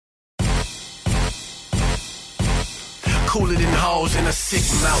cooler than hoes in a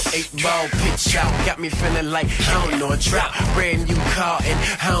 6-mouth, 8-ball pitch out. Got me feeling like I don't know a drought. Brand new car and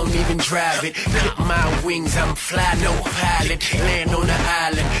I don't even drive it. Clip my wings, I'm fly, no pilot. Land on the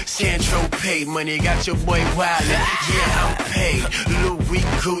island, Sandro paid money, got your boy wildin'. Yeah, I'm paid. Louis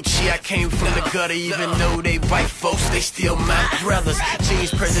Gucci, I came from the gutter. Even though they white folks, they still my brothers.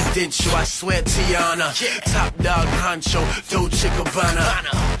 Jeans presidential, I swear to your honor. Top dog honcho, Dolce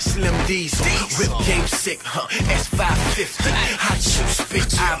Gabbana. Slim Diesel, whip game sick, S550. Hot shoe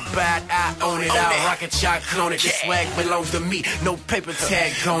spit, I buy it, I own it. I'll rock it, y'all clone it. The swag belongs to me, no paper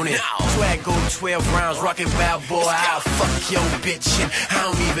tag on it. Swag go 12 rounds, rockin' Balboa. I'll fuck your bitch and I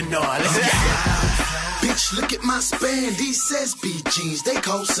don't even know her. Let's go. Bitch, look at my span. These SB jeans, they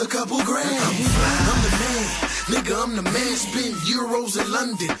cost a couple grand. I'm the man, nigga, I'm the man. Spend euros in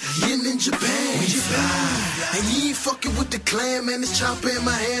London, yen in Japan. And you ain't fucking with the clan, man. This chopper in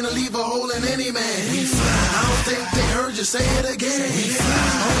my hand will leave a hole in any man. I don't think they heard you say it again.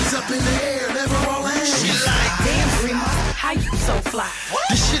 Always up in the air, never all hands. She like, damn, Primo, how you so fly?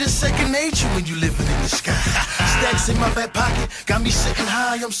 This shit is second nature when you living in the sky. Stacks in my back pocket, got me sitting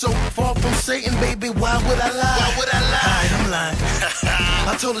high. I'm so far from Satan, baby. Why would I lie? Why would I lie? I'm lying.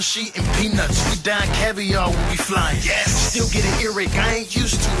 I told her she eating peanuts. We dine caviar when we flying. Yes. Still getting earache, I ain't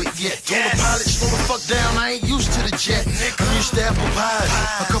used to it yet. Told the pilot, slow the fuck down, I ain't used to the jet. I'm used to apple pies,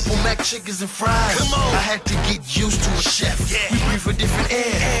 a couple mac chickens and fries. Come on. I had to get used to a chef. We breathe a different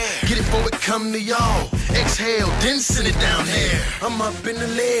air. Get it before it come to y'all. Exhale, then send it down there. I'm up in the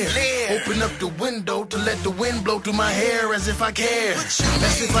lair. Open up the window to let the wind blow through my hair as if I care.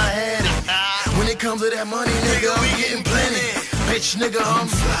 That's if I had it. When it comes to that money, nigga, I'm getting plenty. Bitch, nigga, I'm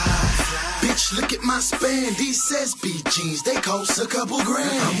fly. Bitch, look at my span. These SB jeans, they cost a couple grand.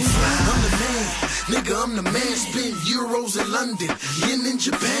 I'm the man, nigga, I'm the man. Spend euros in London, yen in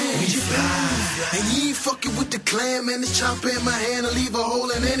Japan. And you ain't fucking with the clan, man. This chopper in my hand will leave a hole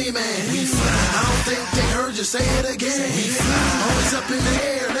in any man. I don't think they heard you say it again. Always up in the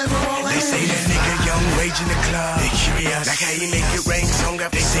air, never all hands. They say that nigga young, rage in the club. They curious, like how he make it rain, song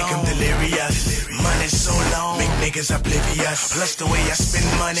after song. They think I'm delirious. Money so long, make niggas oblivious. Plus the way I spend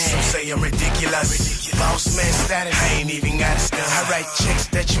money, some say I'm ridiculous. Boss man status, I ain't even got a stunt. I write checks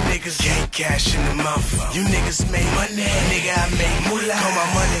that you niggas can't cash in the month. You niggas make money, nigga, I make moolah. Call my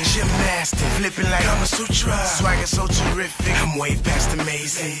money gymnastic, flipping like I'm a sutra. Swagger so terrific, I'm way past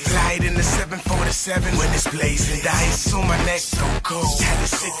amazing. Fly it in the 747 when it's blazing. The ice on my neck so cold. Had to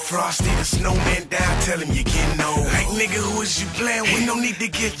sit frosty, the snowman down, tell him you're getting old. Like nigga, who is you playing with? No need to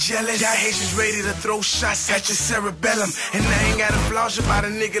get jealous. Y'all Haitians ready to throw shots at your cerebellum. And I ain't gotta floss about a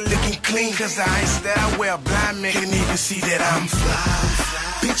nigga looking clean. Cause the ice that I wear, blind man can even see that I'm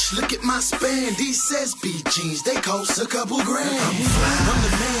fly. Bitch, look at my span. These SB jeans, they cost a couple grand. I'm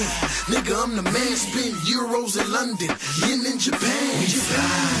the man, nigga, I'm the man. Spend euros in London, yen in Japan.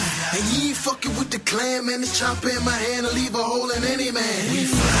 And you ain't fucking with the clan, man. This chopper in my hand will leave a hole in any man.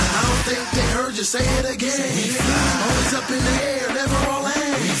 I don't think they heard you say it again. Always up in the air, never